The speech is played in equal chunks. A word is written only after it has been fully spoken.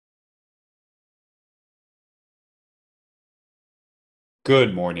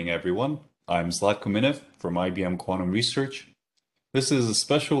Good morning, everyone. I'm Zlatko Minev from IBM Quantum Research. This is a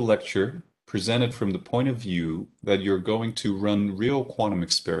special lecture presented from the point of view that you're going to run real quantum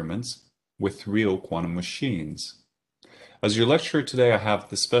experiments with real quantum machines. As your lecturer today, I have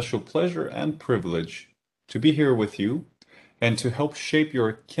the special pleasure and privilege to be here with you and to help shape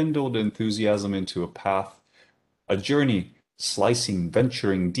your kindled enthusiasm into a path, a journey,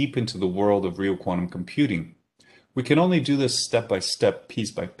 venturing deep into the world of real quantum computing. We can only do this step by step,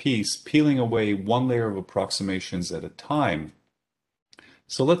 piece by piece, peeling away one layer of approximations at a time.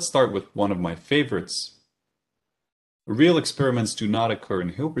 So let's start with one of my favorites. Real experiments do not occur in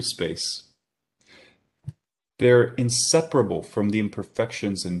Hilbert space. They're inseparable from the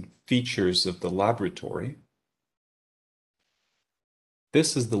imperfections and features of the laboratory.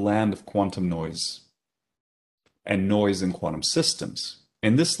 This is the land of quantum noise and noise in quantum systems.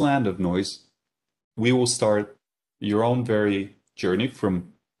 In this land of noise, we will start your own very journey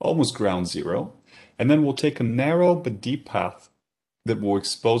from almost ground zero, and then we'll take a narrow but deep path that will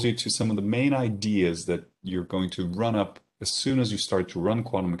expose you to some of the main ideas that you're going to run up as soon as you start to run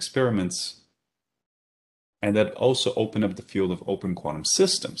quantum experiments, and that also open up the field of open quantum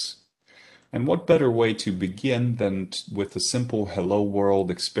systems. And what better way to begin than with a simple hello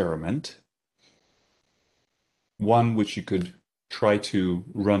world experiment, one which you could try to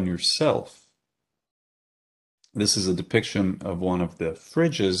run yourself. This is a depiction of one of the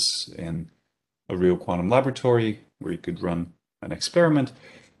fridges in a real quantum laboratory where you could run an experiment.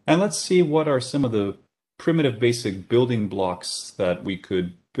 And let's see what are some of the primitive basic building blocks that we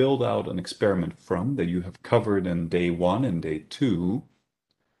could build out an experiment from that you have covered in day 1 and day 2.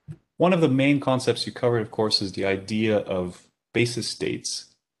 One of the main concepts you covered, of course, is the idea of basis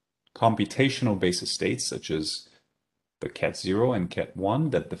states, computational basis states, such as the ket0 and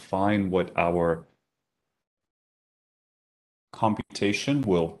ket1 that define what our computation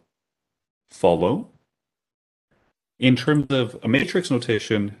will follow. In terms of a matrix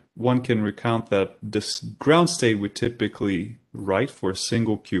notation, one can recount that this ground state we typically write for a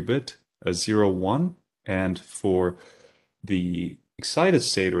single qubit, a 0, 1, and for the excited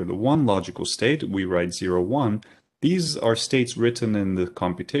state or the one logical state, we write 0, 1. These are states written in the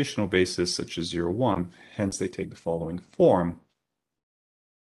computational basis such as 0, 1, hence they take the following form.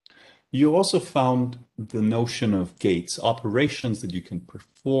 You also found the notion of gates, operations that you can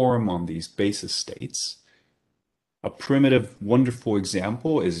perform on these basis states. A primitive, wonderful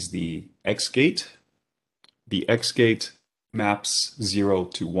example is the X gate. The X gate maps 0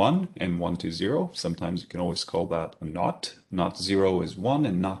 to 1 and 1 to 0. Sometimes you can always call that a not. Not 0 is 1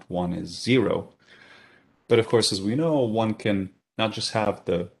 and not 1 is 0. But of course, as we know, one can not just have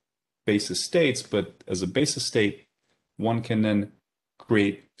the basis states, but as a basis state, one can then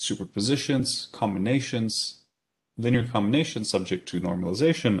create superpositions, combinations, linear combinations subject to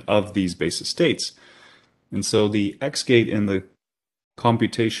normalization of these basis states. And so the X gate in the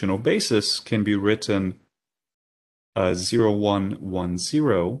computational basis can be written 0, 1, 1,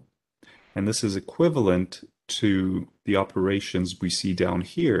 0. And this is equivalent to the operations we see down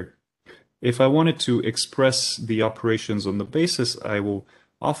here. If I wanted to express the operations on the basis, I will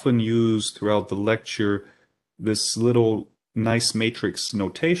often use throughout the lecture this little nice matrix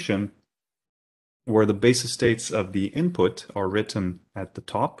notation where the basis states of the input are written at the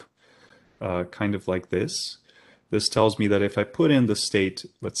top, kind of like this. This tells me that if I put in the state,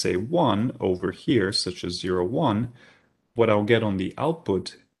 let's say 1 over here, such as 0, 1, what I'll get on the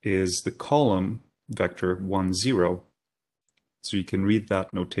output is the column vector 1, 0. So you can read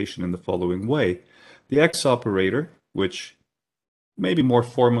that notation in the following way. The X operator, which maybe more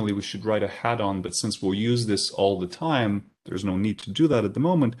formally we should write a hat on, but since we'll use this all the time, there's no need to do that at the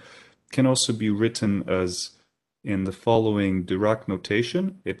moment, can also be written as in the following Dirac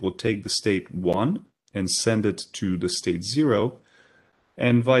notation. It will take the state 1 and send it to the state 0,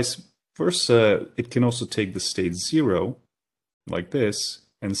 and vice versa, it can also take the state 0, like this,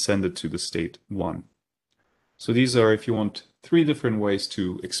 and send it to the state 1. So these are, if you want, 3 different ways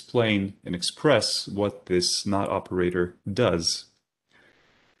to explain and express what this not operator does.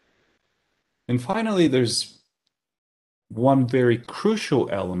 And finally, there's one very crucial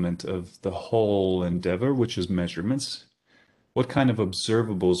element of the whole endeavor, which is measurements. What kind of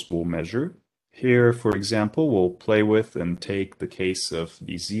observables we'll measure? Here, for example, we'll play with and take the case of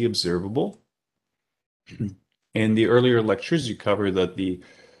the Z observable. In the earlier lectures, you covered that the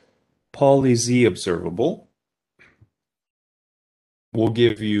Pauli Z observable will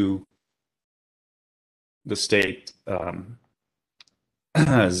give you the state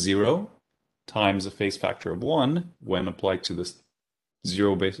 0 times a phase factor of 1 when applied to this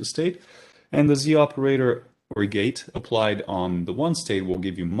 0 basis state. And the Z operator or gate applied on the one state will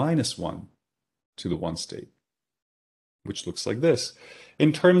give you -1 to the one state, which looks like this.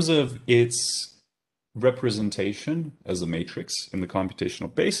 In terms of its representation as a matrix in the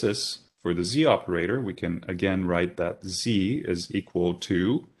computational basis for the z operator, we can again write that z is equal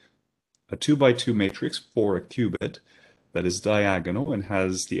to a 2 by 2 matrix for a qubit that is diagonal and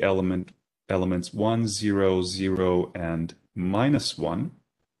has the elements 1, 0, 0, and -1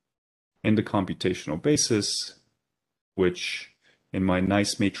 in the computational basis, which in my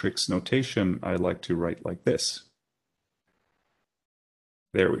nice matrix notation, I like to write like this.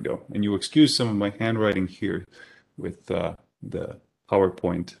 There we go. And you excuse some of my handwriting here with the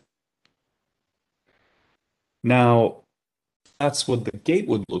PowerPoint. Now, that's what the gate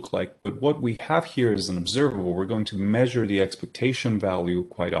would look like, but what we have here is an observable. We're going to measure the expectation value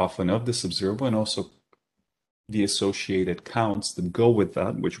quite often of this observable and also the associated counts that go with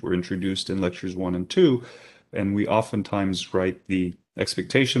that, which were introduced in lectures 1 and 2. And we oftentimes write the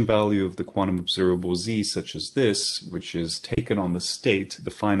expectation value of the quantum observable z, such as this, which is taken on the state, the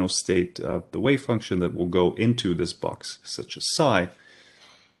final state of the wave function that will go into this box, such as psi.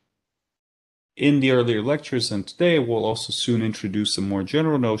 In the earlier lectures and today, we'll also soon introduce a more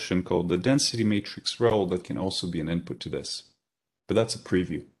general notion called the density matrix role that can also be an input to this. But that's a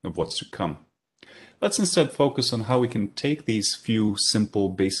preview of what's to come. Let's instead focus on how we can take these few simple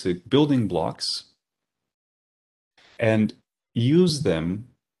basic building blocks and use them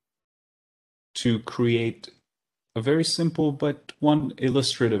to create a very simple but one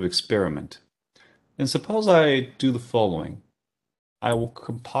illustrative experiment. And suppose I do the following. I will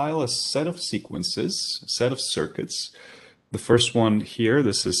compile a set of sequences, a set of circuits. The first one here,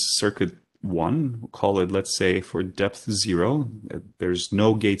 this is circuit 1. We'll call it, let's say, for depth 0. There's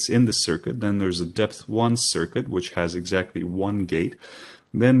no gates in the circuit. Then there's a depth 1 circuit, which has exactly 1 gate.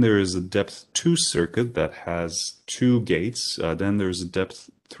 Then there is a depth 2 circuit that has 2 gates. Then there's a depth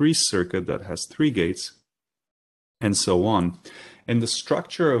 3 circuit that has 3 gates, and so on. And the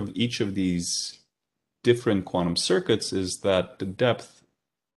structure of each of these different quantum circuits is that the depth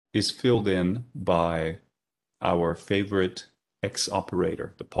is filled in by our favorite X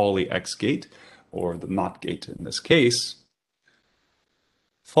operator, the Pauli X gate, or the NOT gate in this case,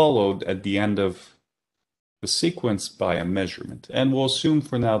 followed at the end of the sequence by a measurement. And we'll assume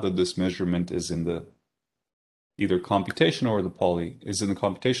for now that this measurement is in the either computation or the Pauli is in the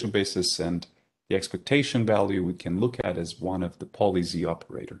computational basis, and the expectation value we can look at as one of the Pauli Z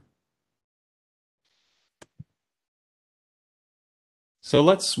operator. So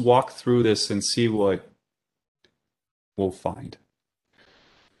let's walk through this and see what we'll find.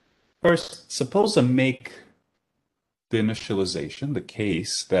 First, suppose I make the initialization, the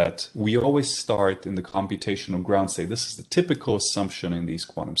case that we always start in the computational ground state. This is the typical assumption in these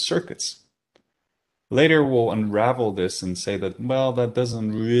quantum circuits. Later, we'll unravel this and say that, well, that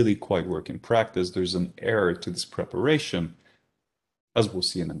doesn't really quite work in practice. There's an error to this preparation, as we'll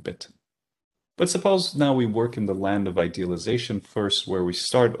see in a bit. But suppose now we work in the land of idealization first, where we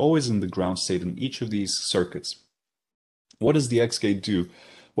start always in the ground state in each of these circuits. What does the X gate do?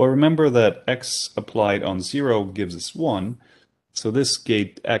 Well, remember that X applied on 0 gives us 1. So this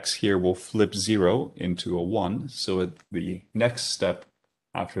gate X here will flip 0 into a 1. So at the next step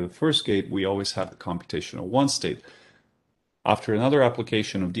after the first gate, we always have the computational 1 state. After another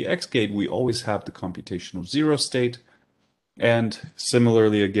application of the X gate, we always have the computational 0 state. And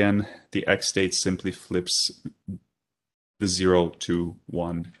similarly, again, the X state simply flips the 0 to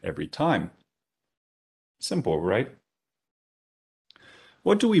 1 every time. Simple, right?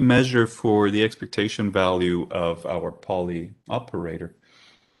 What do we measure for the expectation value of our Pauli operator?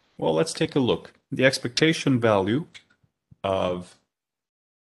 Well, let's take a look. The expectation value of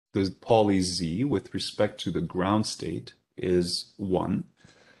the Pauli Z with respect to the ground state is 1.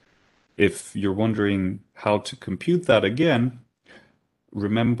 If you're wondering how to compute that again,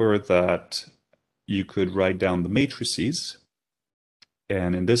 remember that you could write down the matrices.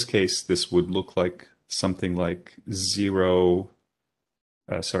 And in this case, this would look like something like 1,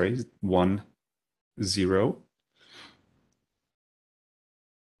 0.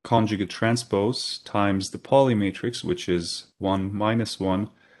 Conjugate transpose times the Pauli matrix, which is 1 minus 1,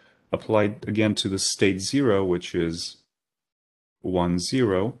 applied again to the state 0, which is 1,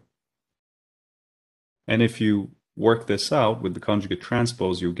 0. And if you work this out with the conjugate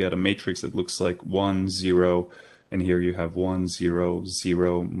transpose, you'll get a matrix that looks like 1, 0, and here you have 1, 0,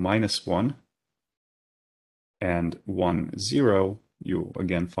 0, minus 1, and 1, 0. You'll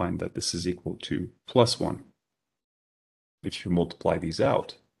again find that this is equal to plus 1 if you multiply these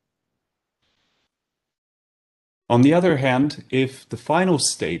out. On the other hand, if the final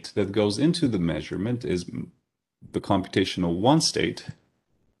state that goes into the measurement is the computational one state,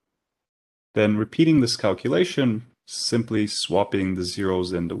 then repeating this calculation, simply swapping the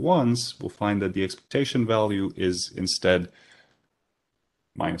zeros and the ones, we'll find that the expectation value is instead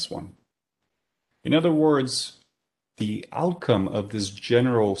 -1. In other words, the outcome of this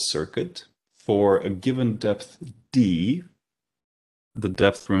general circuit for a given depth d, the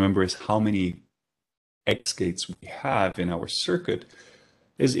depth, remember, is how many x gates we have in our circuit,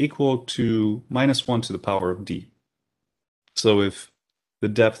 is equal to -1 to the power of d. So if the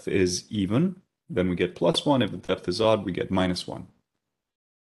depth is even, then we get +1. If the depth is odd, we get -1.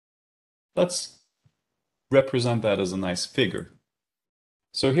 Let's represent that as a nice figure.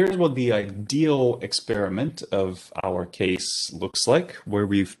 So here's what the ideal experiment of our case looks like, where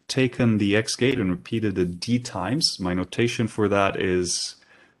we've taken the x gate and repeated it d times. My notation for that is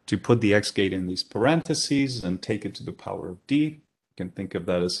to put the x gate in these parentheses and take it to the power of d. You can think of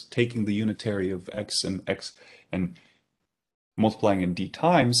that as taking the unitary of x and multiplying in d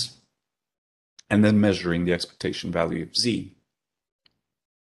times, and then measuring the expectation value of z.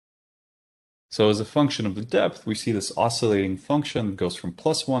 So as a function of the depth, we see this oscillating function that goes from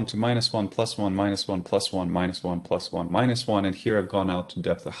 +1 to -1, +1, -1, +1, -1, +1, -1. And here I've gone out to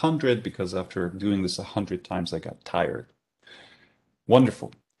depth 100 because after doing this 100 times, I got tired.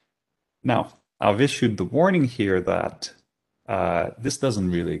 Wonderful. Now, I've issued the warning here that this doesn't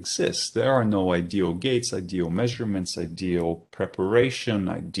really exist. There are no ideal gates, ideal measurements, ideal preparation,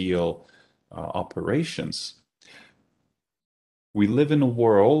 ideal operations. We live in a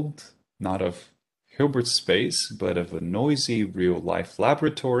world not of Hilbert space, but of a noisy real-life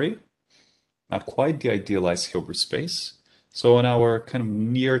laboratory, not quite the idealized Hilbert space. So in our kind of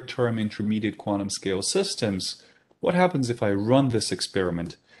near-term intermediate quantum scale systems, what happens if I run this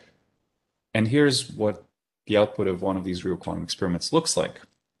experiment? And here's what the output of one of these real quantum experiments looks like.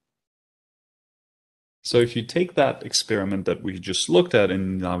 So if you take that experiment that we just looked at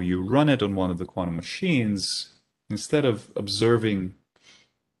and now you run it on one of the quantum machines, instead of observing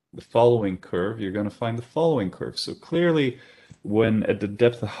the following curve, you're going to find the following curve. So clearly, when at the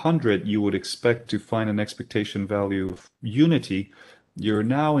depth 100, you would expect to find an expectation value of unity, you're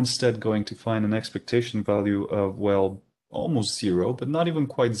now instead going to find an expectation value of, well, almost 0, but not even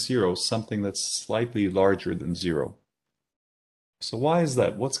quite 0, something that's slightly larger than 0. So why is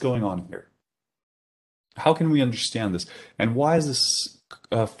that? What's going on here? How can we understand this? And why is this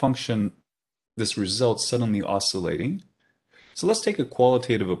function, this result, suddenly oscillating? So let's take a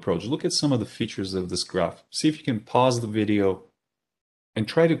qualitative approach. Look at some of the features of this graph. See if you can pause the video and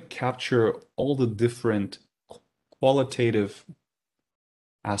try to capture all the different qualitative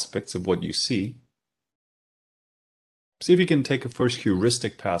aspects of what you see. See if you can take a first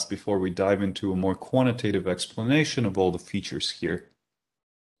heuristic pass before we dive into a more quantitative explanation of all the features here.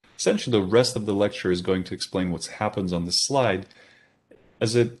 Essentially, the rest of the lecture is going to explain what happens on this slide,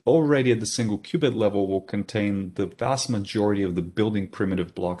 as it already at the single qubit level will contain the vast majority of the building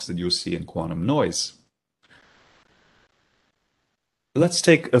primitive blocks that you'll see in quantum noise. Let's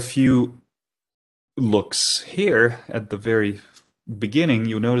take a few looks here at the very beginning.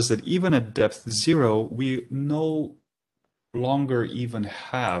 You'll notice that even at depth 0, we no longer even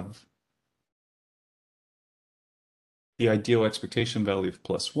have the ideal expectation value of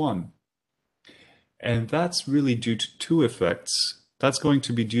 +1. And that's really due to two effects. That's going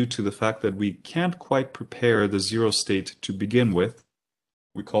to be due to the fact that we can't quite prepare the 0 state to begin with.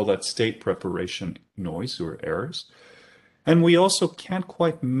 We call that state preparation noise or errors. And we also can't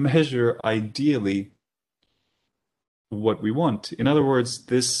quite measure ideally what we want. In other words,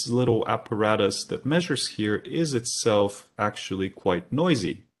 this little apparatus that measures here is itself actually quite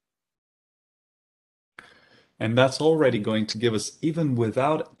noisy. And that's already going to give us, even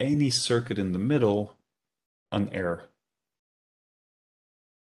without any circuit in the middle, an error.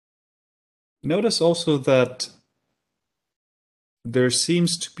 Notice also that there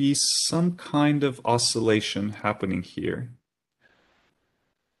seems to be some kind of oscillation happening here.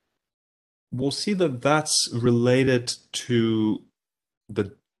 We'll see that that's related to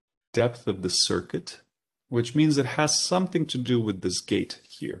the depth of the circuit, which means it has something to do with this gate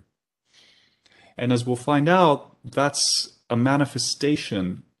here. And as we'll find out, that's a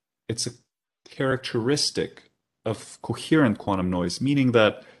manifestation, it's a characteristic of coherent quantum noise, meaning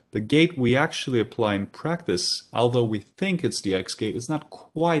that the gate we actually apply in practice, although we think it's the X gate, it's not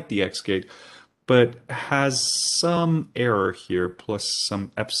quite the X gate, but has some error here plus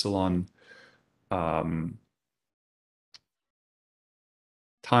some epsilon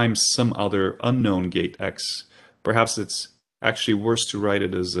times some other unknown gate X. Perhaps it's actually worse to write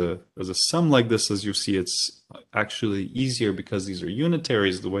it as a sum like this. As you see, it's actually easier because these are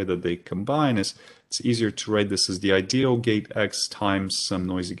unitaries. The way that they combine is it's easier to write this as the ideal gate x times some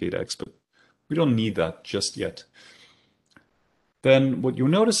noisy gate x, but we don't need that just yet. Then what you'll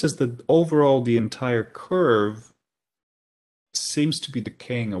notice is that overall the entire curve seems to be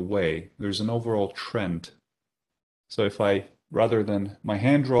decaying away. There's an overall trend. So if I, rather than my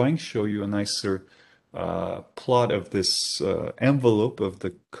hand drawing, show you a nicer plot of this envelope of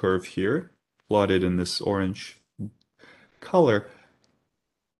the curve here, plotted in this orange color,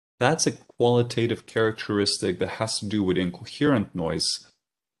 that's a qualitative characteristic that has to do with incoherent noise,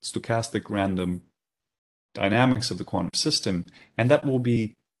 stochastic random dynamics of the quantum system, and that will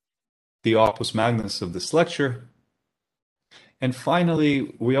be the opus magnus of this lecture. And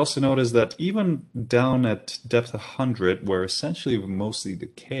finally, we also notice that even down at depth 100, where essentially we've mostly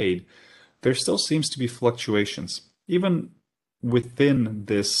decayed, there still seems to be fluctuations. Even within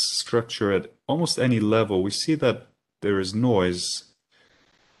this structure at almost any level, we see that there is noise.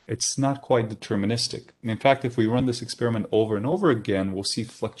 It's not quite deterministic. In fact, if we run this experiment over and over again, we'll see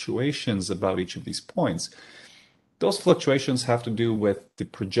fluctuations about each of these points. Those fluctuations have to do with the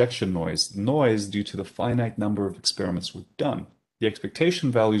projection noise due to the finite number of experiments we've done. The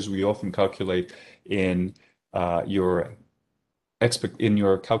expectation values we often calculate in your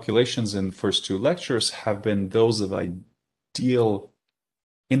calculations in the first two lectures have been those of ideal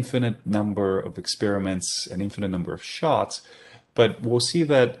infinite number of experiments and infinite number of shots. But we'll see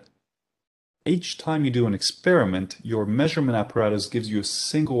that each time you do an experiment, your measurement apparatus gives you a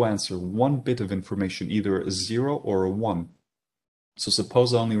single answer, one bit of information, either a 0 or a 1. So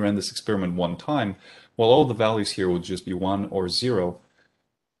suppose I only ran this experiment one time, well, all the values here will just be 1 or 0.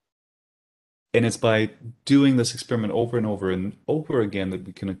 And it's by doing this experiment over and over and over again that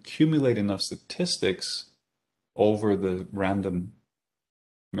we can accumulate enough statistics over the random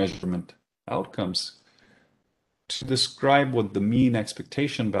measurement outcomes to describe what the mean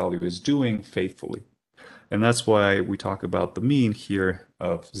expectation value is doing faithfully. And that's why we talk about the mean here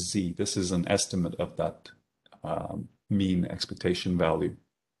of z. This is an estimate of that mean expectation value.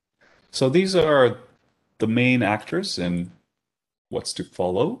 So these are the main actors in what's to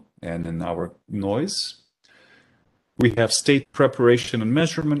follow and in our noise. We have state preparation and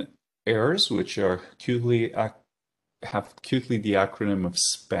measurement errors, which are have acutely the acronym of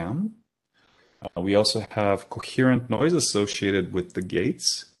SPAM. We also have coherent noise associated with the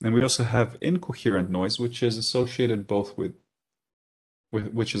gates, and we also have incoherent noise, which is associated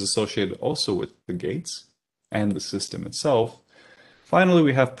which is associated also with the gates and the system itself. Finally,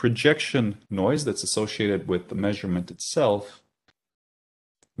 we have projection noise that's associated with the measurement itself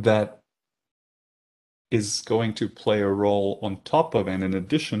that is going to play a role on top of and in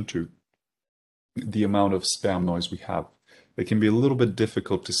addition to the amount of spam noise we have. It can be a little bit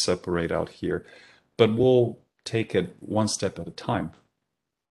difficult to separate out here, but we'll take it one step at a time.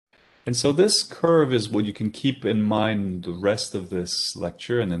 And so this curve is what you can keep in mind the rest of this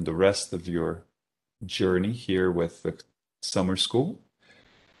lecture and in the rest of your journey here with the summer school.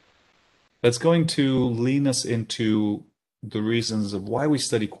 That's going to lean us into the reasons of why we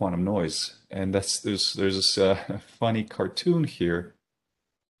study quantum noise. And there's this funny cartoon here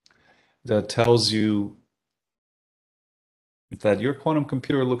that tells you that your quantum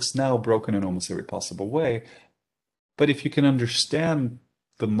computer looks now broken in almost every possible way. But if you can understand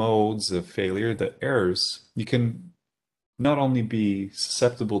the modes of failure, the errors, you can not only be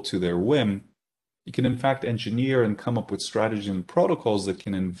susceptible to their whim, you can in fact engineer and come up with strategies and protocols that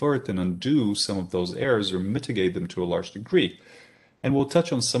can invert and undo some of those errors or mitigate them to a large degree. And we'll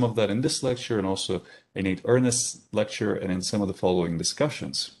touch on some of that in this lecture and also in Nate Ernest's lecture and in some of the following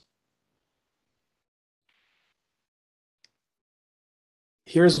discussions.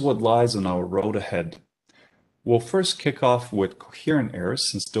 Here's what lies on our road ahead. We'll first kick off with coherent errors,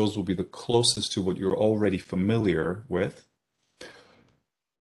 since those will be the closest to what you're already familiar with.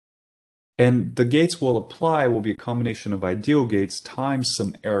 And the gates we'll apply will be a combination of ideal gates times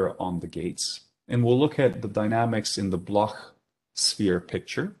some error on the gates. And we'll look at the dynamics in the Bloch sphere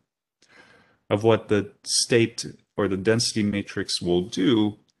picture of what the state or the density matrix will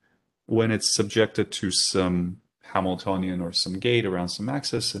do when it's subjected to some Hamiltonian or some gate around some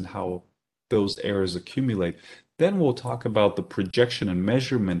axis and how those errors accumulate. Then we'll talk about the projection and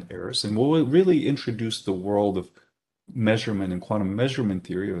measurement errors, and we'll really introduce the world of measurement and quantum measurement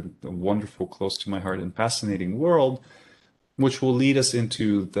theory, a wonderful, close to my heart and fascinating world, which will lead us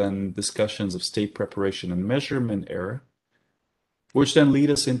into then discussions of state preparation and measurement error, which then lead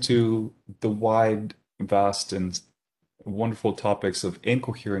us into the wide, vast, and wonderful topics of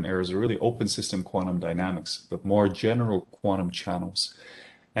incoherent errors, or really open system quantum dynamics, but more general quantum channels.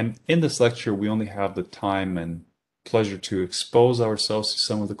 And in this lecture, we only have the time and pleasure to expose ourselves to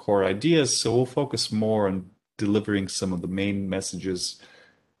some of the core ideas, so we'll focus more on delivering some of the main messages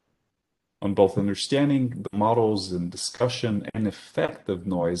on both understanding the models and discussion and effect of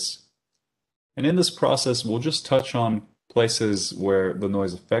noise. And in this process, we'll just touch on places where the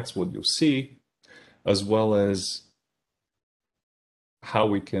noise affects what you'll see, as well as how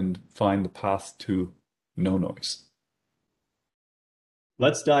we can find the path to no noise.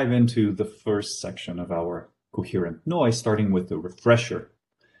 Let's dive into the first section of our coherent noise, starting with the refresher.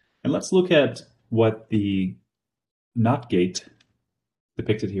 And let's look at what the NOT gate,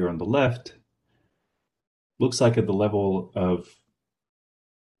 depicted here on the left, looks like at the level of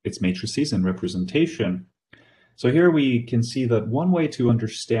its matrices and representation. So here we can see that one way to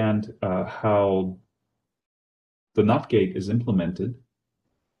understand how the NOT gate is implemented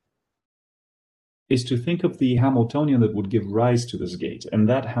is to think of the Hamiltonian that would give rise to this gate. And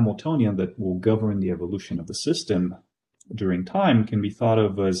that Hamiltonian that will govern the evolution of the system during time can be thought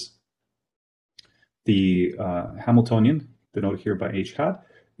of as the Hamiltonian, denoted here by h hat,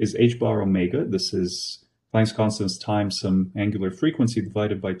 is h bar omega. This is Planck's constants times some angular frequency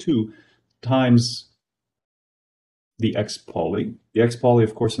divided by 2 times the x Pauli. The x Pauli,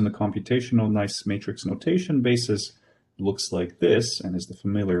 of course, in the computational nice matrix notation basis, looks like this and is the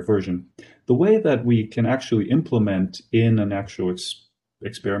familiar version. The way that we can actually implement in an actual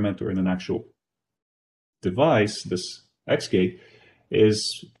experiment or in an actual device this X gate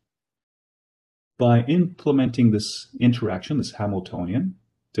is by implementing this interaction, this Hamiltonian,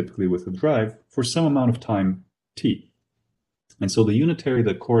 typically with a drive, for some amount of time t. And so the unitary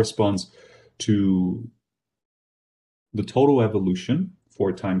that corresponds to the total evolution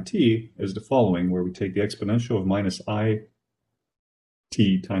for time t is the following, where we take the exponential of minus I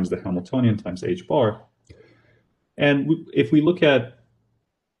t times the Hamiltonian times h bar. And if we look at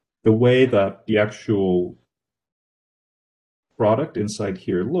the way that the actual product inside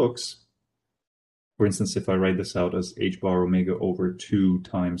here looks, for instance, if I write this out as h bar omega over 2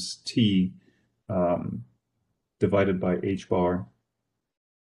 times t divided by h bar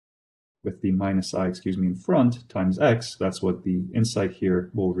with the minus I, in front, times x, that's what the inside here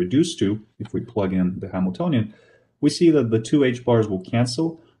will reduce to if we plug in the Hamiltonian, we see that the two h bars will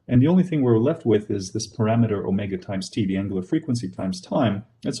cancel, and the only thing we're left with is this parameter omega times t, the angular frequency times time.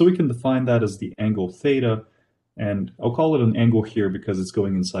 And so we can define that as the angle theta, and I'll call it an angle here because it's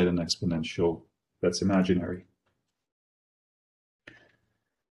going inside an exponential that's imaginary.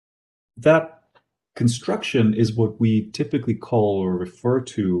 That construction is what we typically call or refer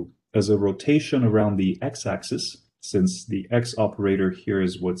to as a rotation around the x-axis, since the x operator here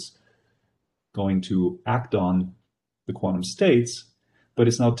is what's going to act on the quantum states, but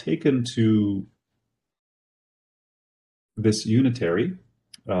it's now taken to this unitary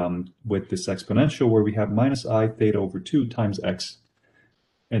with this exponential where we have minus I theta over 2 times x.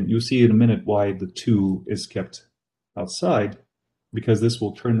 And you'll see in a minute why the 2 is kept outside, because this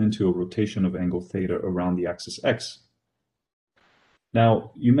will turn into a rotation of angle theta around the axis x.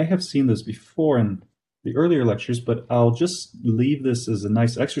 Now, you may have seen this before in the earlier lectures, but I'll just leave this as a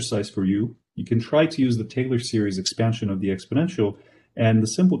nice exercise for you. You can try to use the Taylor series expansion of the exponential and the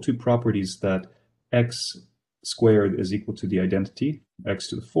simple two properties that x squared is equal to the identity, x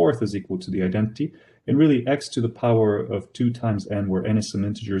to the fourth is equal to the identity, and really x to the power of 2 times n, where n is some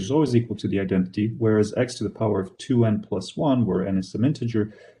integer, is always equal to the identity, whereas x to the power of 2n plus 1, where n is some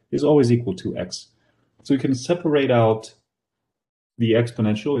integer, is always equal to x. So you can separate out the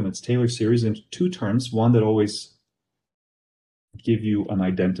exponential in its Taylor series into two terms, one that always give you an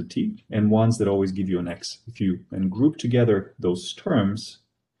identity and ones that always give you an x. If you then group together those terms,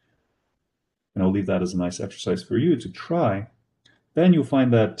 and I'll leave that as a nice exercise for you to try, then you'll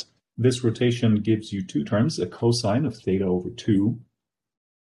find that this rotation gives you two terms, a cosine of theta over 2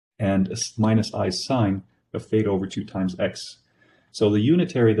 and a minus I sine of theta over 2 times x. So the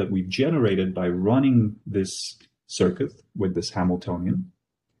unitary that we've generated by running this circuit with this Hamiltonian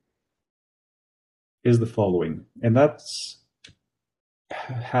is the following, and that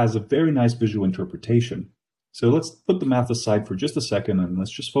has a very nice visual interpretation. So let's put the math aside for just a second and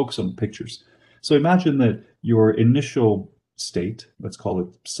let's just focus on the pictures. So imagine that your initial state, let's call it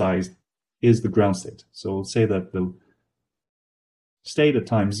psi, is the ground state. So we'll say that the state at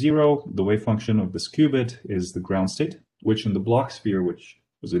time 0, the wave function of this qubit, is the ground state, which in the block sphere, which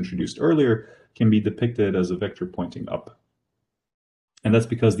was introduced earlier, can be depicted as a vector pointing up. And that's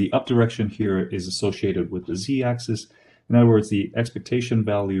because the up direction here is associated with the z-axis. In other words, the expectation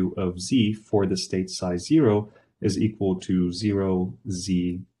value of z for the state psi 0 is equal to 0,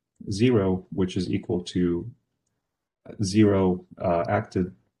 z, 0, which is equal to 0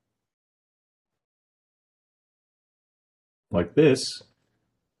 acted like this,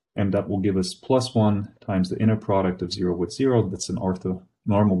 and that will give us plus 1 times the inner product of 0 with 0. That's an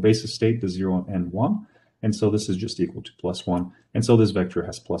orthonormal basis state, the 0 and 1. And so this is just equal to plus 1. And so this vector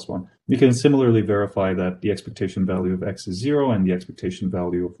has plus 1. You can similarly verify that the expectation value of x is 0 and the expectation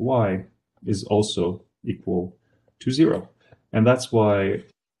value of y is also equal to 0. And that's why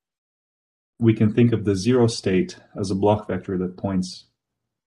we can think of the 0 state as a block vector that points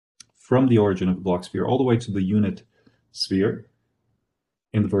from the origin of the block sphere all the way to the unit sphere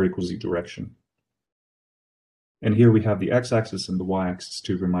in the vertical z direction. And here we have the x-axis and the y-axis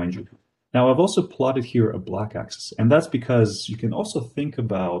to remind you. Now I've also plotted here a black axis, and that's because you can also think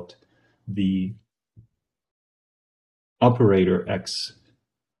about the operator x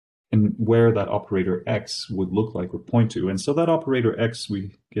and where that operator x would look like or point to. And so that operator x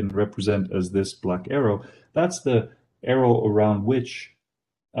we can represent as this black arrow. That's the arrow around which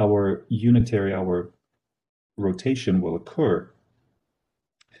our rotation will occur.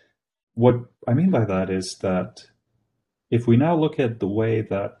 What I mean by that is that if we now look at the way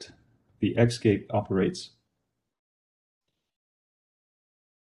that the x gate operates,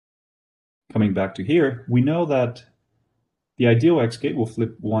 coming back to here, we know that the ideal x gate will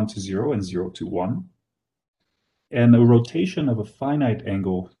flip 1 to 0 and 0 to 1. And a rotation of a finite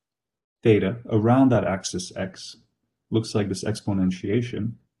angle theta around that axis x looks like this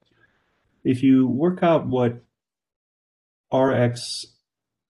exponentiation. If you work out what Rx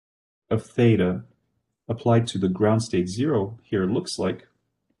of theta applied to the ground state 0 here looks like,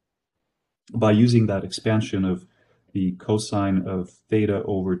 by using that expansion of the cosine of theta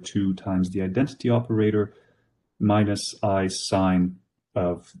over 2 times the identity operator minus I sine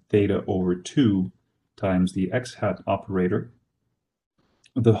of theta over 2 times the x hat operator,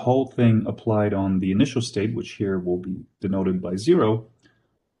 the whole thing applied on the initial state, which here will be denoted by 0,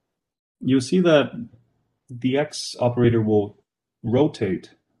 you'll see that the x operator will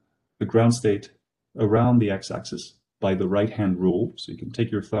rotate the ground state around the x-axis by the right-hand rule. So you can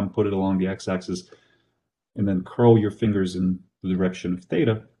take your thumb, put it along the x-axis, and then curl your fingers in the direction of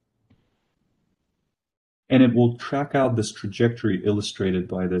theta. And it will track out this trajectory illustrated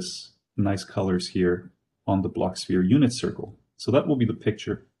by this nice colors here on the block sphere unit circle. So that will be the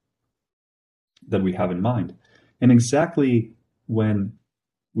picture that we have in mind. And exactly when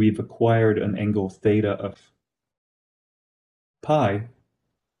we've acquired an angle theta of pi,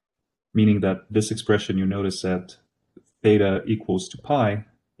 meaning that this expression you notice at theta equals to pi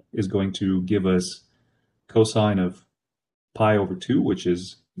is going to give us cosine of pi over 2, which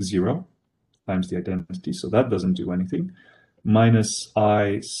is 0, times the identity, so that doesn't do anything, minus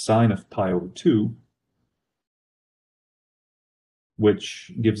I sine of pi over 2,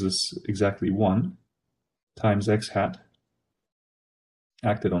 which gives us exactly 1, times x hat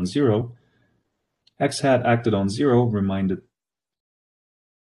acted on 0. X hat acted on 0,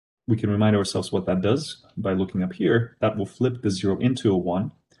 we can remind ourselves what that does by looking up here. That will flip the 0 into a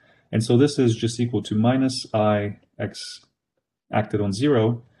 1. And so this is just equal to minus I x acted on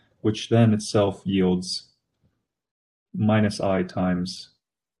 0, which then itself yields minus I times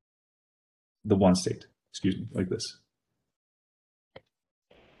the 1 state, like this.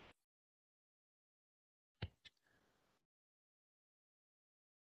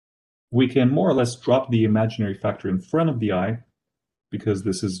 We can more or less drop the imaginary factor in front of the I, because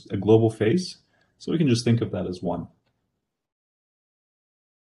this is a global phase, so we can just think of that as 1.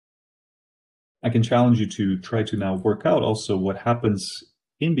 I can challenge you to try to now work out also what happens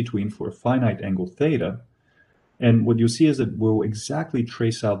in between for a finite angle theta. And what you see is that we'll exactly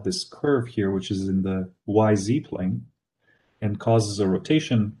trace out this curve here, which is in the YZ plane, and causes a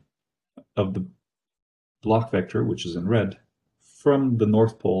rotation of the block vector, which is in red, from the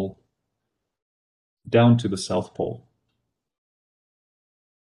North Pole down to the South Pole.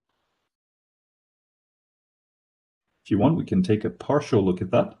 If you want, we can take a partial look at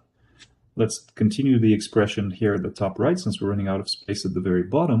that. Let's continue the expression here at the top right, since we're running out of space at the very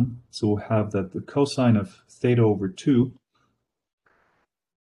bottom. So we'll have that the cosine of theta over 2,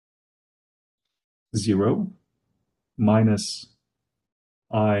 0, minus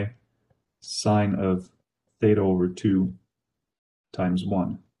I sine of theta over 2 times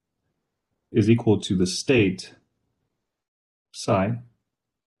 1 is equal to the state psi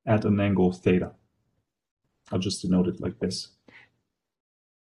at an angle theta. I'll just denote it like this.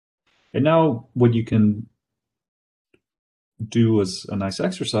 And now what you can do as a nice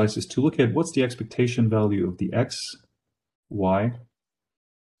exercise is to look at what's the expectation value of the x, y,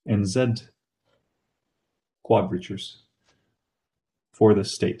 and z quadratures for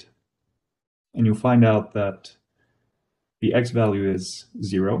this state. And you'll find out that the x value is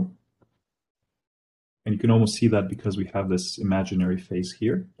 0. And you can almost see that because we have this imaginary face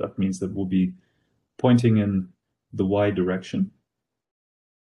here. That means that we'll be pointing in the y direction.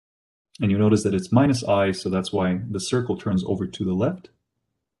 And you notice that it's minus I, so that's why the circle turns over to the left.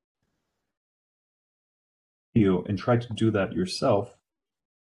 And try to do that yourself.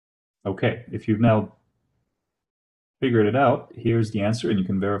 Okay, if you've now figured it out, here's the answer, and you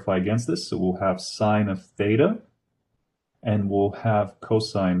can verify against this. So we'll have sine of theta, and we'll have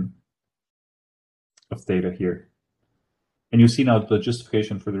cosine of theta here. And you see now the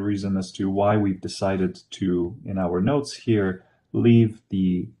justification for the reason as to why we've decided to, in our notes here, leave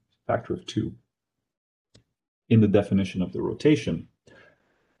the factor of 2 in the definition of the rotation,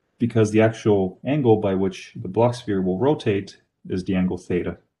 because the actual angle by which the Bloch sphere will rotate is the angle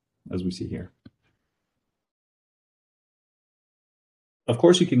theta, as we see here. Of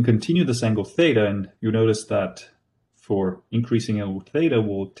course, you can continue this angle theta, and you notice that for increasing angle theta,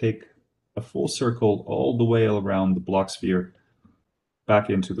 we'll take a full circle all the way around the Bloch sphere back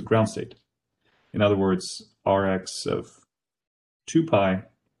into the ground state. In other words, Rx of 2 pi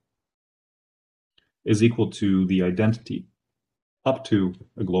is equal to the identity up to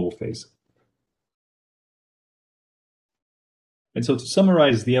a global phase. And so to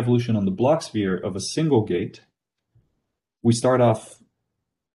summarize the evolution on the Bloch sphere of a single gate, we start off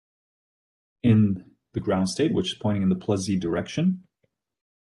in the ground state, which is pointing in the plus z direction.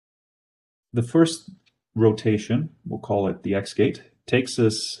 The first rotation, we'll call it the x gate, takes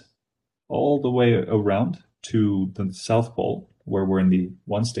us all the way around to the south pole, where we're in the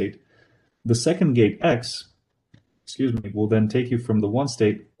one state. The second gate x, will then take you from the one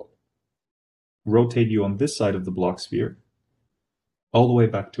state, rotate you on this side of the Bloch sphere, all the way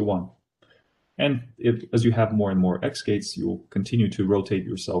back to 1. And as you have more and more x gates, you'll continue to rotate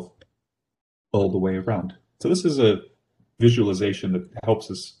yourself all the way around. So this is a visualization that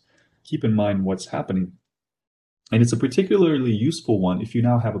helps us keep in mind what's happening. And it's a particularly useful one if you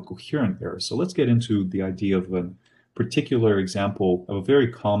now have a coherent error. So let's get into the idea of a particular example of a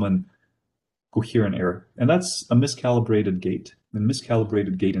very common coherent error. And that's a miscalibrated gate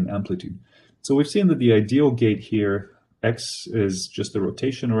in amplitude. So we've seen that the ideal gate here, x is just the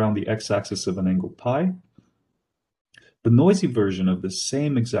rotation around the x-axis of an angle pi. The noisy version of the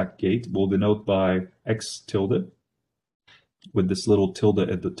same exact gate will denote by x tilde, with this little tilde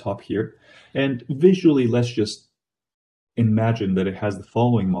at the top here. And visually, let's just imagine that it has the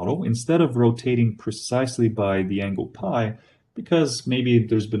following model. Instead of rotating precisely by the angle pi, because maybe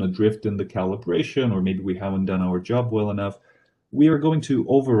there's been a drift in the calibration, or maybe we haven't done our job well enough, we are going to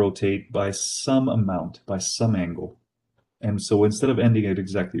over-rotate by some amount, by some angle. And so instead of ending at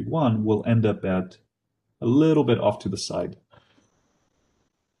exactly 1, we'll end up at a little bit off to the side.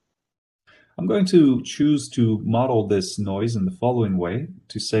 I'm going to choose to model this noise in the following way,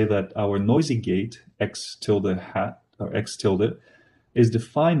 to say that our noisy gate, x tilde hat, or x tilde, is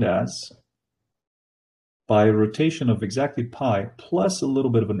defined as by a rotation of exactly pi plus a little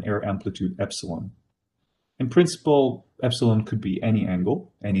bit of an error amplitude epsilon. In principle, epsilon could be any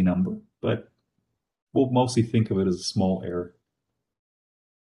angle, any number, but we'll mostly think of it as a small error.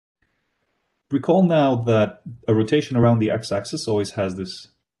 Recall now that a rotation around the x-axis always has this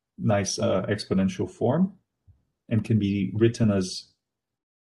nice exponential form and can be written as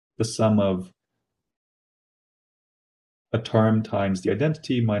the sum of a term times the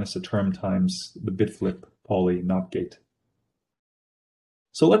identity minus a term times the bit flip poly not gate.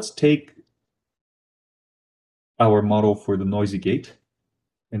 So let's take our model for the noisy gate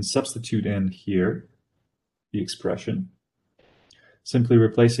and substitute in here the expression, simply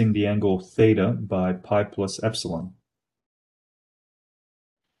replacing the angle theta by pi plus epsilon.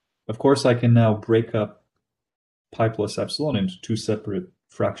 Of course, I can now break up pi plus epsilon into two separate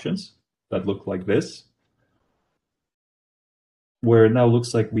fractions that look like this, where it now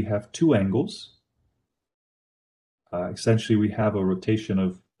looks like we have two angles. Essentially, we have a rotation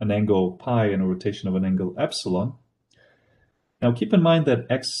of an angle pi and a rotation of an angle epsilon. Now, keep in mind that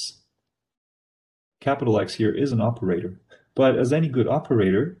x, capital X here, is an operator. But as any good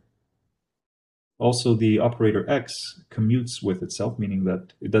operator, also the operator x commutes with itself, meaning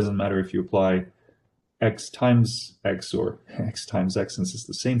that it doesn't matter if you apply x times x or x times x, since it's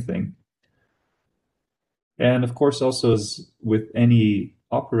the same thing. And of course, also as with any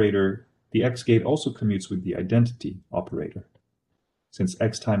operator, the x gate also commutes with the identity operator, since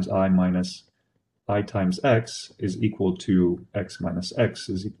x times I minus I times x is equal to x minus x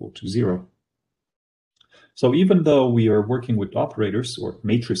is equal to 0. So even though we are working with operators or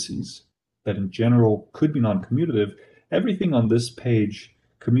matrices, that in general could be non-commutative, everything on this page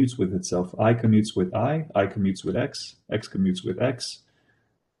commutes with itself. I commutes with I commutes with X commutes with X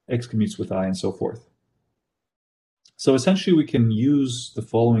commutes with I, and so forth. So essentially, we can use the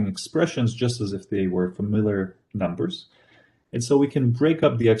following expressions just as if they were familiar numbers. And so we can break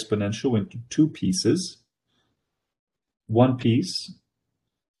up the exponential into two pieces. One piece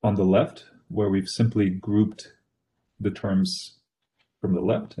on the left, where we've simply grouped the terms from the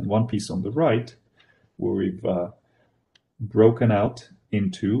left, and one piece on the right, where we've broken out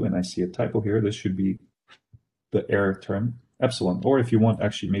into, and I see a typo here, this should be the error term, epsilon. Or if you want,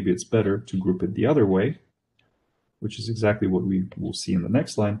 actually, maybe it's better to group it the other way, which is exactly what we will see in the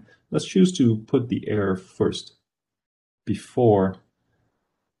next line. Let's choose to put the error first, before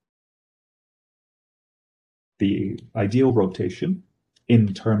the ideal rotation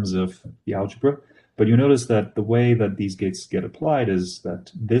in terms of the algebra. But you notice that the way that these gates get applied is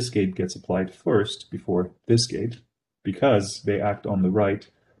that this gate gets applied first before this gate, because they act on the right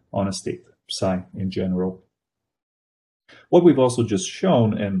on a state psi in general. What we've also just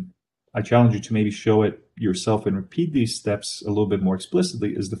shown, and I challenge you to maybe show it yourself and repeat these steps a little bit more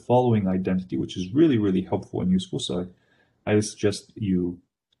explicitly, is the following identity, which is really, really helpful and useful. So I suggest you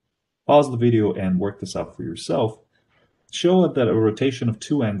pause the video and work this out for yourself. Show that a rotation of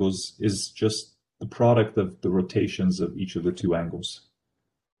two angles is just the product of the rotations of each of the two angles.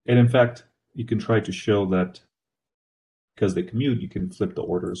 And in fact, you can try to show that because they commute, you can flip the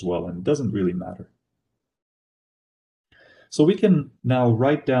order as well, and it doesn't really matter. So we can now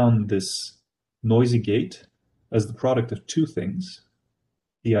write down this noisy gate as the product of two things,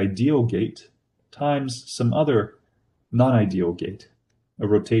 the ideal gate times some other non-ideal gate, a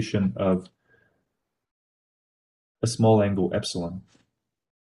rotation of a small angle epsilon.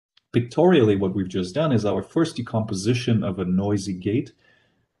 Pictorially, what we've just done is our first decomposition of a noisy gate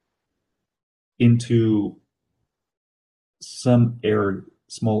into some error,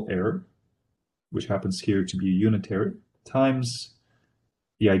 small error, which happens here to be unitary, times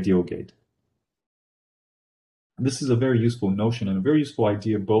the ideal gate. This is a very useful notion and a very useful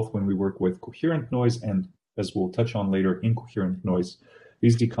idea both when we work with coherent noise and, as we'll touch on later, incoherent noise.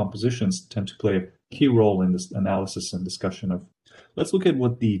 These decompositions tend to play a key role in this analysis and discussion of. Let's look at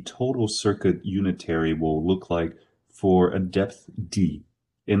what the total circuit unitary will look like for a depth d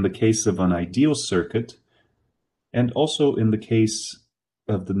in the case of an ideal circuit, and also in the case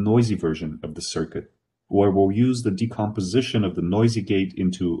of the noisy version of the circuit, where we'll use the decomposition of the noisy gate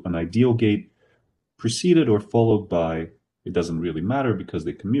into an ideal gate, preceded or followed by, it doesn't really matter because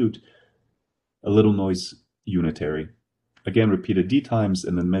they commute, a little noise unitary. Again, repeated d times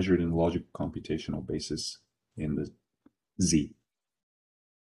and then measured in logical computational basis in the z.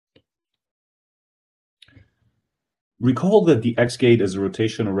 Recall that the x gate is a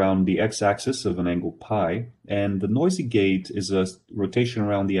rotation around the x-axis of an angle pi, and the noisy gate is a rotation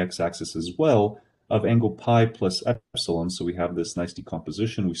around the x-axis as well of angle pi plus epsilon, so we have this nice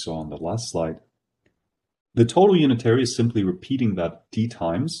decomposition we saw on the last slide. The total unitary is simply repeating that d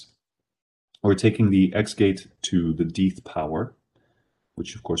times, or taking the x gate to the dth power,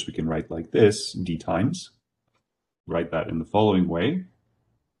 which of course we can write like this, d times. Write that in the following way.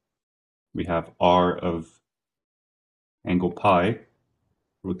 We have r of angle pi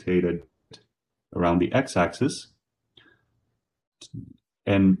rotated around the x-axis,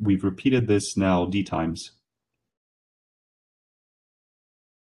 and we've repeated this now d times.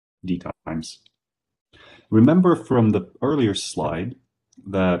 Remember from the earlier slide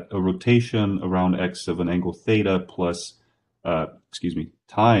that a rotation around x of an angle theta plus,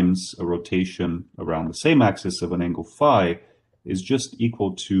 times a rotation around the same axis of an angle phi is just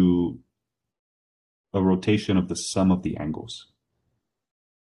equal to a rotation of the sum of the angles.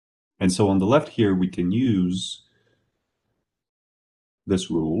 And so on the left here, we can use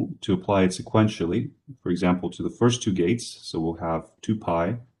this rule to apply it sequentially, for example, to the first two gates. So we'll have 2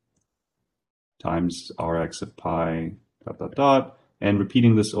 pi times rx of pi dot dot dot, and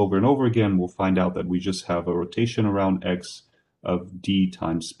repeating this over and over again, we'll find out that we just have a rotation around x of d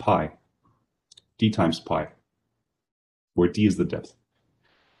times pi, where d is the depth.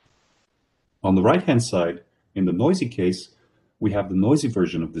 On the right-hand side, in the noisy case, we have the noisy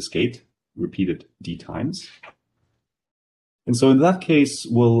version of this gate, repeated d times. And so in that case,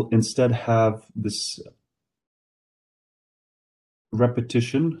 we'll instead have this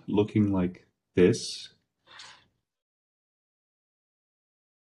repetition looking like this,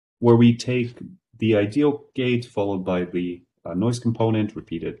 where we take the ideal gate followed by the noise component,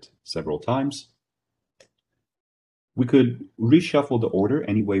 repeated several times. We could reshuffle the order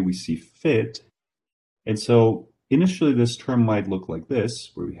any way we see fit. And so initially this term might look like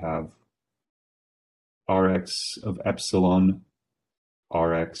this, where we have Rx of epsilon,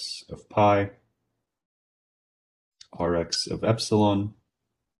 Rx of pi, Rx of epsilon,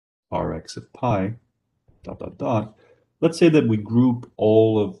 Rx of pi, dot, dot, dot. Let's say that we group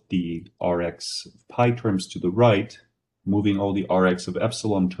all of the Rx of pi terms to the right, moving all the Rx of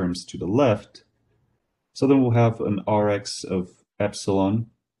epsilon terms to the left. So then we'll have an Rx of epsilon,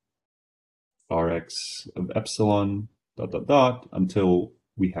 Rx of epsilon, dot, dot, dot, until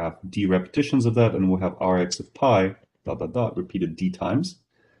we have d repetitions of that, and we'll have Rx of pi, dot, dot, dot, repeated d times,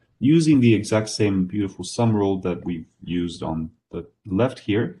 using the exact same beautiful sum rule that we've used on the left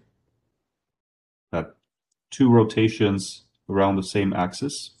here, that two rotations around the same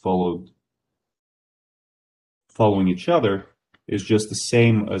axis following each other is just the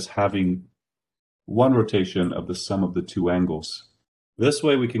same as having one rotation of the sum of the two angles. This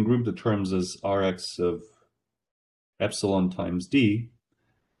way we can group the terms as Rx of epsilon times d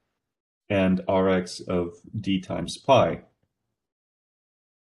and Rx of d times pi,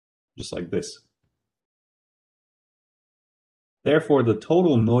 just like this. Therefore, the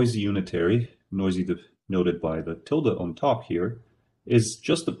total noisy unitary, noisy denoted by the tilde on top here, is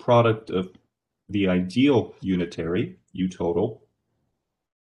just the product of the ideal unitary, U total,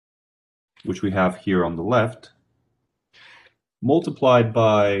 which we have here on the left, multiplied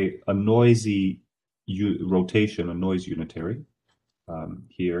by a noisy rotation, a noise unitary,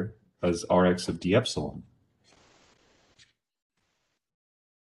 here as Rx of d epsilon.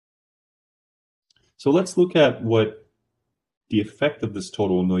 So let's look at what the effect of this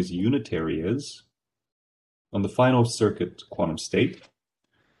total noisy unitary is on the final circuit quantum state,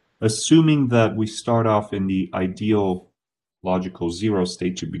 assuming that we start off in the ideal logical zero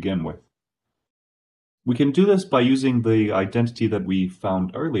state to begin with. We can do this by using the identity that we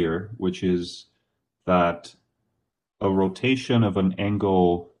found earlier, which is that a rotation of an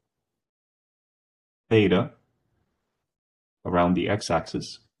angle theta around the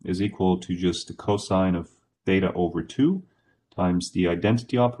x-axis is equal to just the cosine of theta over 2 times the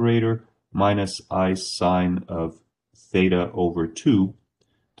identity operator minus I sine of theta over 2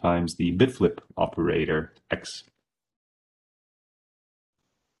 times the bit flip operator x.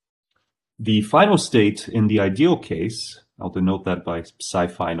 The final state in the ideal case, I'll denote that by psi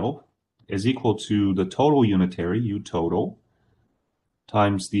final, is equal to the total unitary, U total,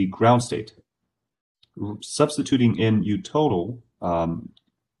 times the ground state. Substituting in U total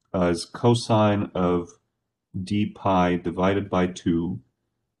as cosine of d pi divided by 2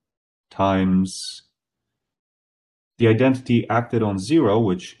 times the identity acted on 0,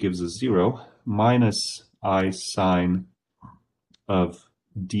 which gives us 0, minus I sine of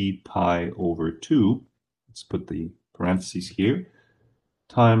d pi over 2, let's put the parentheses here,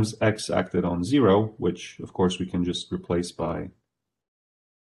 times x acted on 0, which of course we can just replace by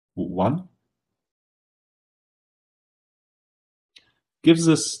 1, gives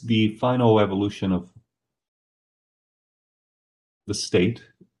us the final evolution of the state.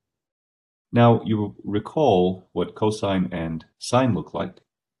 Now you recall what cosine and sine look like.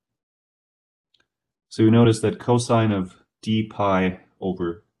 So you notice that cosine of d pi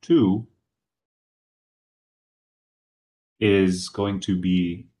over 2 is going to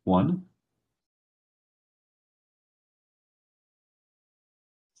be 1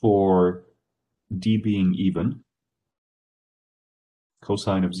 for d being even.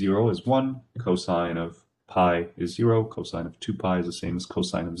 Cosine of 0 is 1, cosine of pi is 0, cosine of 2 pi is the same as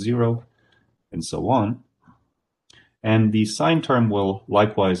cosine of 0, and so on. And the sine term will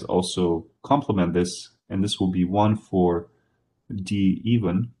likewise also complement this, and this will be 1 for d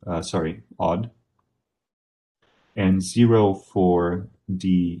even, odd, and 0 for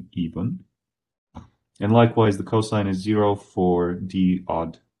d even. And likewise, the cosine is 0 for d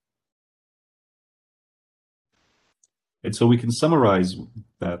odd. And so we can summarize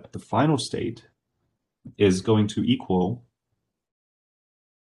that the final state is going to equal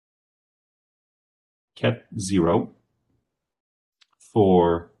ket 0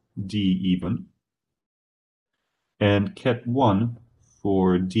 for d even and ket 1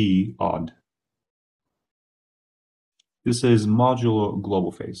 for d odd. This is modulo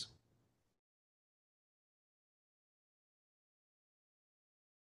global phase.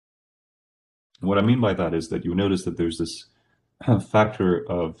 What I mean by that is that you notice that there's this factor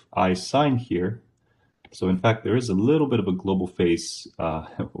of I sine here. So in fact, there is a little bit of a global phase,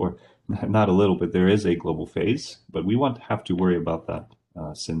 or not a little bit, there is a global phase, but we won't have to worry about that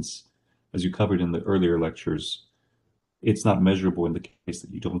since, as you covered in the earlier lectures, it's not measurable in the case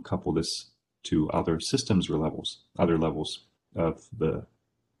that you don't couple this to other systems or levels, other levels of the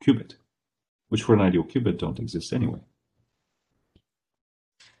qubit, which for an ideal qubit don't exist anyway.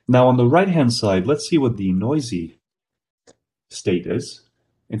 Now on the right-hand side, let's see what the noisy state is.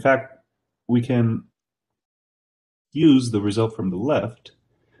 In fact, we can use the result from the left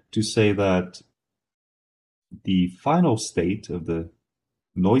to say that the final state of the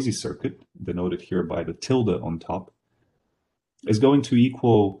noisy circuit, denoted here by the tilde on top, is going to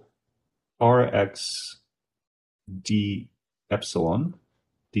equal Rx d epsilon,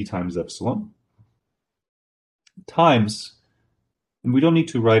 d times epsilon, times, and we don't need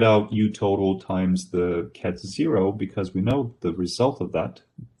to write out U total times the ket 0 because we know the result of that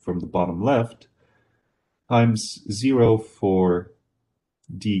from the bottom left, times 0 for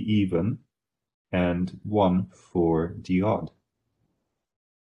d even and 1 for d odd.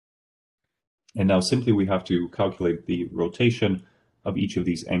 And now simply we have to calculate the rotation of each of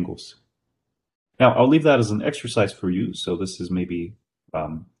these angles. Now I'll leave that as an exercise for you. So this is maybe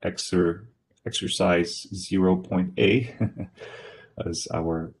exercise 0.A as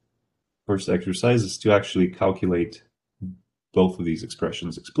our first exercise is to actually calculate both of these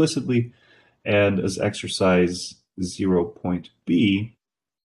expressions explicitly. And as exercise 0.B,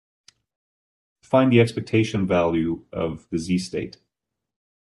 find the expectation value of the z state.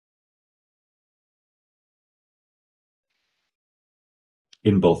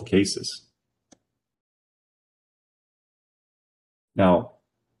 In both cases. Now,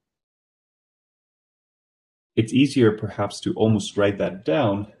 it's easier perhaps to almost write that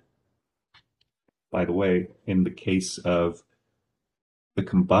down, by the way, in the case of the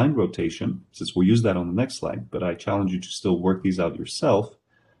combined rotation, since we'll use that on the next slide, but I challenge you to still work these out yourself.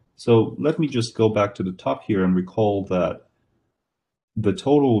 So let me just go back to the top here and recall that the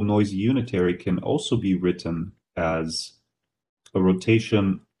total noisy unitary can also be written as a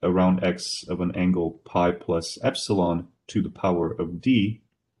rotation around x of an angle pi plus epsilon to the power of d,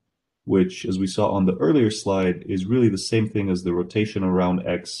 which, as we saw on the earlier slide, is really the same thing as the rotation around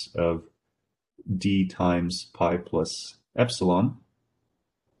x of d times pi plus epsilon.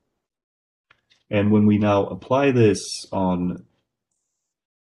 And when we now apply this on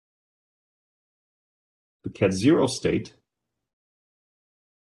the ket 0 state,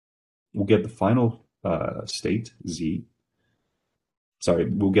 we'll get the final state, z. Sorry,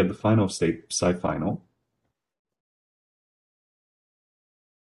 we'll get the final state, psi final.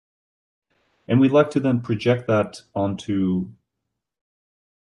 And we'd like to then project that onto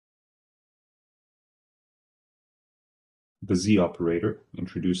the z operator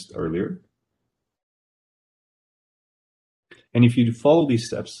introduced earlier. And if you follow these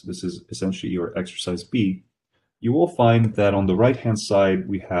steps, this is essentially your exercise B, you will find that on the right-hand side,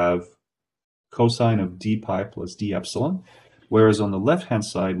 we have cosine of d pi plus d epsilon, whereas on the left-hand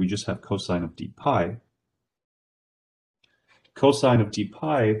side, we just have cosine of d pi. Cosine of d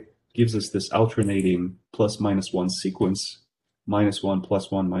pi gives us this alternating plus minus 1 sequence, minus 1,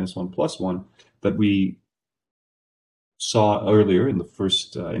 plus 1, minus 1, plus 1, that we saw earlier in the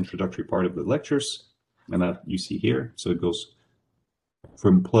first introductory part of the lectures, and that you see here. So it goes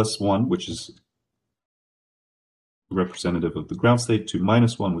from plus 1, which is representative of the ground state, to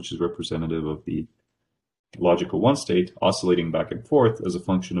minus 1, which is representative of the logical 1 state, oscillating back and forth as a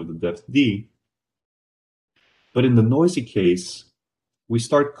function of the depth d. But in the noisy case, we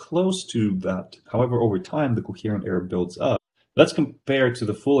start close to that. However, over time, the coherent error builds up. Let's compare to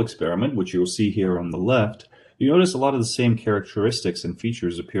the full experiment, which you'll see here on the left. You notice a lot of the same characteristics and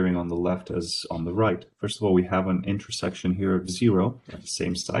features appearing on the left as on the right. First of all, we have an intersection here of 0 at the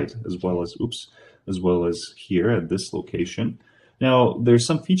same site, as well as here at this location. Now, there's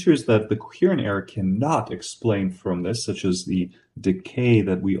some features that the coherent error cannot explain from this, such as the decay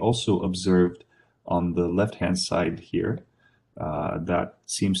that we also observed on the left-hand side here. That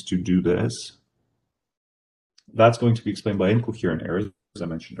seems to do this. That's going to be explained by incoherent errors, as I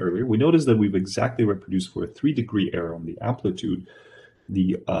mentioned earlier. We notice that we've exactly reproduced for a 3-degree error on the amplitude,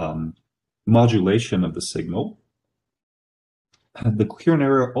 the modulation of the signal. The coherent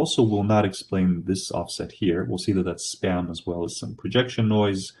error also will not explain this offset here. We'll see that that's spam as well as some projection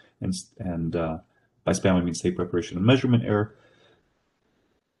noise, and by spam I mean state preparation and measurement error,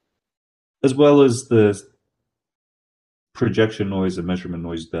 as well as the projection noise and measurement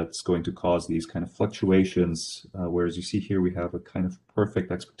noise that's going to cause these kind of fluctuations, whereas you see here we have a kind of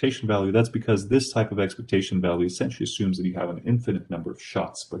perfect expectation value. That's because this type of expectation value essentially assumes that you have an infinite number of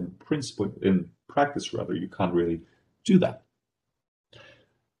shots, but in practice rather, you can't really do that.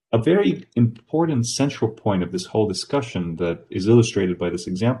 A very important central point of this whole discussion that is illustrated by this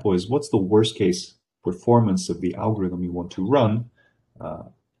example is what's the worst case performance of the algorithm you want to run.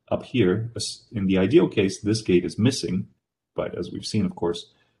 Up here, in the ideal case, this gate is missing, but as we've seen, of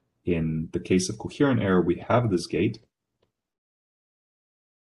course, in the case of coherent error, we have this gate.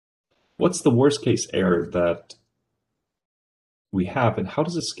 what's the worst case error that we have, and how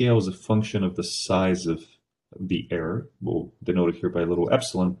does it scale as a function of the size of the error? We'll denote it here by a little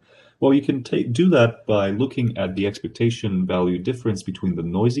epsilon. Well, you can do that by looking at the expectation value difference between the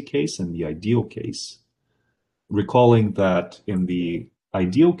noisy case and the ideal case. Recalling that in the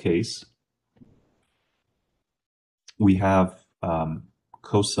ideal case, we have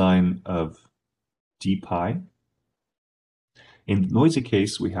cosine of d pi. In the noisy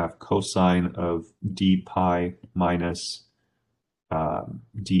case, we have cosine of d pi minus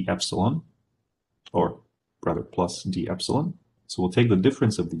d epsilon, or rather plus d epsilon. So we'll take the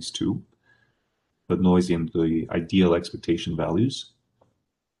difference of these two, the noisy and the ideal expectation values.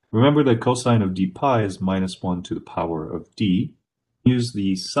 Remember that cosine of d pi is minus 1 to the power of d. Use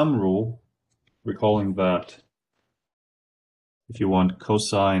the sum rule, recalling that if you want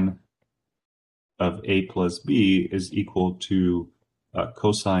cosine of a plus b is equal to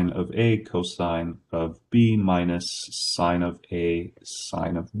cosine of a cosine of b minus sine of a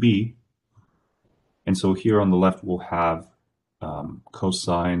sine of b. And so here on the left we'll have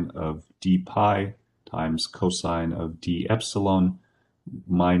cosine of d pi times cosine of d epsilon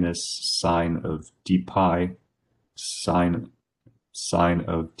minus sine of d pi sine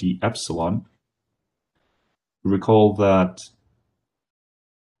of d epsilon. Recall that,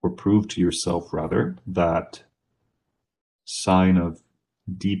 or prove to yourself rather, that sine of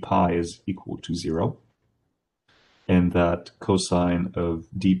d pi is equal to 0, and that cosine of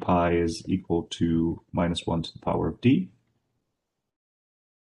d pi is equal to minus 1 to the power of d.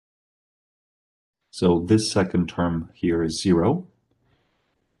 So this second term here is 0.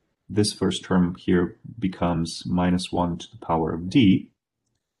 This first term here becomes minus 1 to the power of d.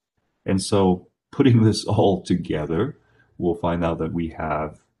 And so putting this all together, we'll find out that we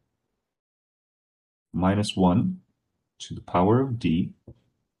have minus 1 to the power of d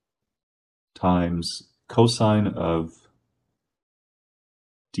times cosine of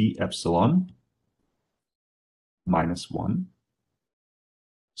d epsilon minus 1.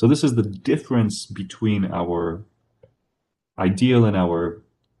 So this is the difference between our ideal and our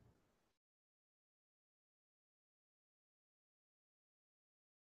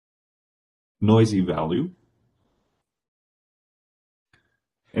noisy value.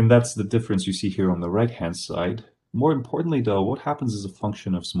 And that's the difference you see here on the right-hand side. More importantly, though, what happens is a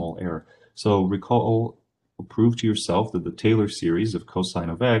function of small error. So recall, or prove to yourself that the Taylor series of cosine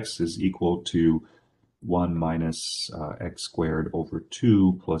of x is equal to 1 minus x squared over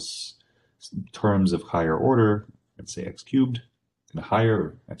 2 plus terms of higher order, let's say x cubed and higher,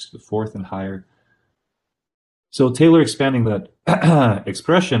 or x to the fourth and higher. So Taylor expanding that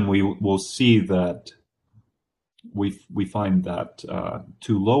expression, we will see that we find that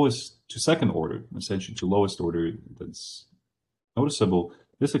to second order, essentially to lowest order that's noticeable,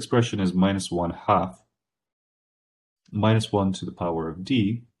 this expression is minus 1/2 minus 1 to the power of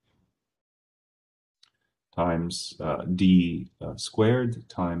d times d squared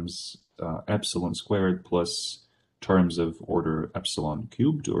times epsilon squared plus terms of order epsilon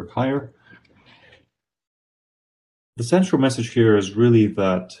cubed or higher. The central message here is really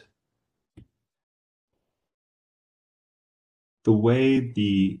that the way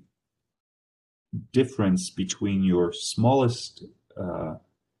the difference between your smallest,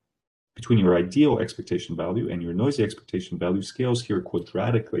 between your ideal expectation value and your noisy expectation value scales here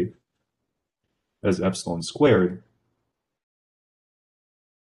quadratically as epsilon squared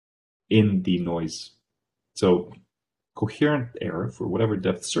in the noise. So coherent error for whatever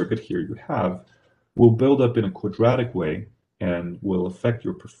depth circuit here you have will build up in a quadratic way and will affect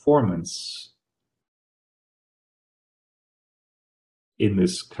your performance in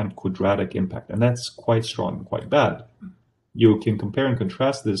this kind of quadratic impact. And that's quite strong and quite bad. You can compare and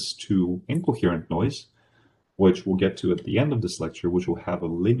contrast this to incoherent noise, which we'll get to at the end of this lecture, which will have a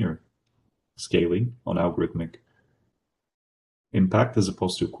linear scaling on algorithmic impact as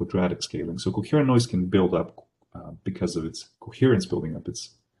opposed to quadratic scaling. So coherent noise can build up because of its coherence building up.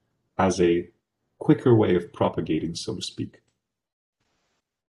 It's as a quicker way of propagating, so to speak.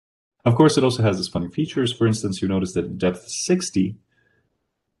 Of course, it also has its funny features. For instance, you notice that at depth 60,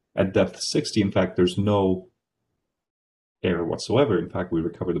 in fact, there's no error whatsoever. In fact, we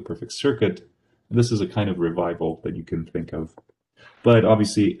recover the perfect circuit. And this is a kind of revival that you can think of. But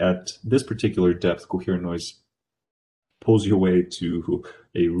obviously, at this particular depth, coherent noise pulls you away to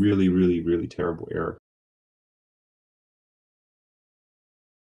a really, really, really terrible error.